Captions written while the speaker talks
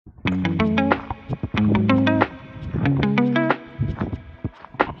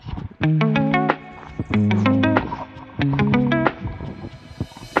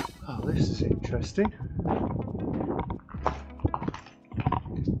interesting.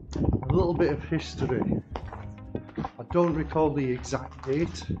 A little bit of history. I don't recall the exact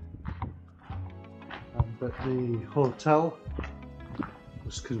date, but the hotel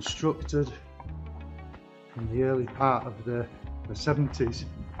was constructed in the early part of the 70s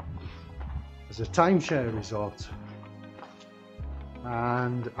as a timeshare resort,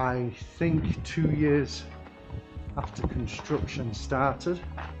 and I think 2 years after construction started,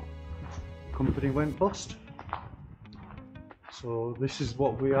 the company went bust. So this is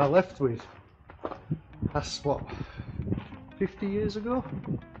what we are left with. That's what, 50 years ago?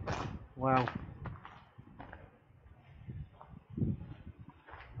 Wow. And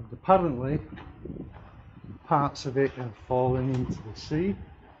apparently parts of it have fallen into the sea,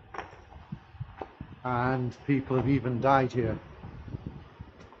 and people have even died here.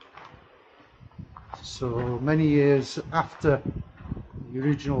 So many years after the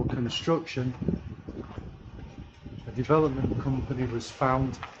original construction, a development company was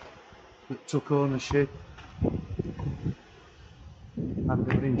found that took ownership, and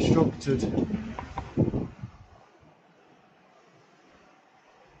they were instructed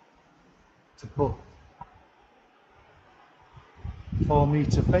to put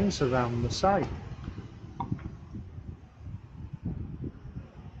 4-metre fence around the site.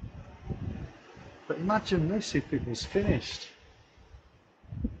 But imagine this if it was finished.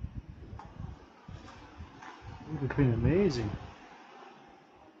 It would have been amazing.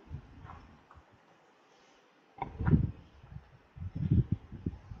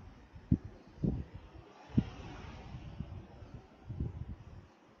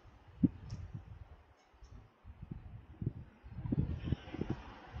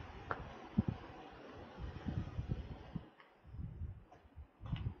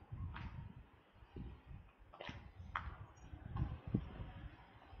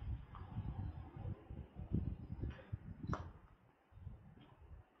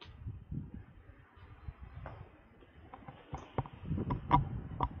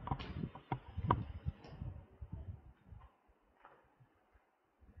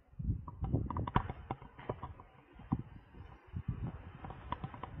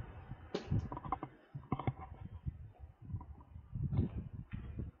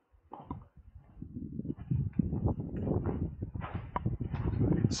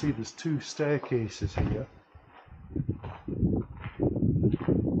 See, there's 2 staircases here. I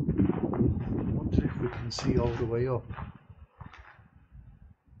wonder if we can see all the way up.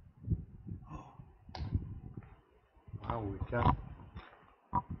 Wow, we can.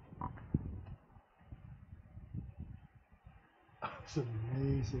 That's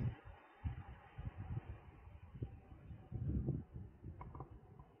amazing.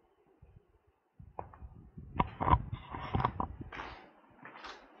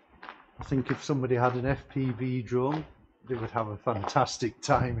 I think if somebody had an FPV drone, they would have a fantastic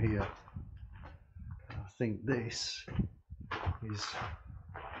time here. I think this is,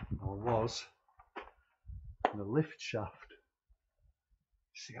 or was, the lift shaft.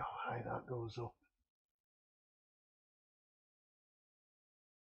 See how high that goes up.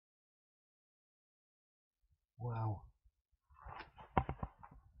 Wow.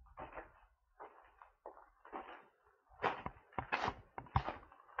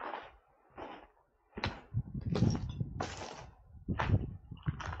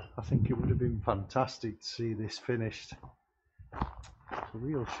 I think it would have been fantastic to see this finished. It's a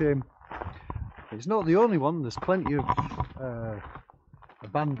real shame. It's not the only one, there's plenty of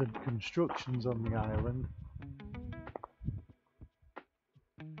abandoned constructions on the island.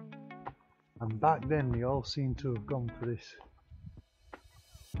 And back then they all seem to have gone for this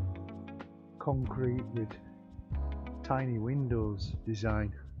concrete with tiny windows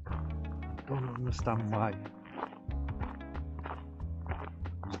design. Don't understand why.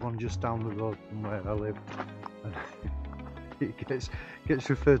 There's one just down the road from where I live, and it gets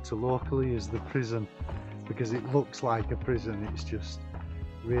referred to locally as the prison because it looks like a prison. It's just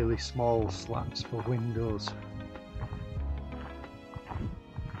really small slats for windows.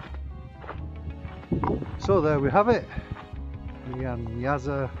 So there we have it, the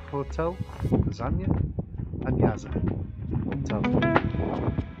Anyaza Hotel, Lasagna, Anyaza Hotel.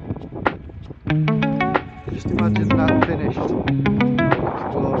 Just imagine that finished in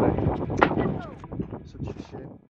all its glory.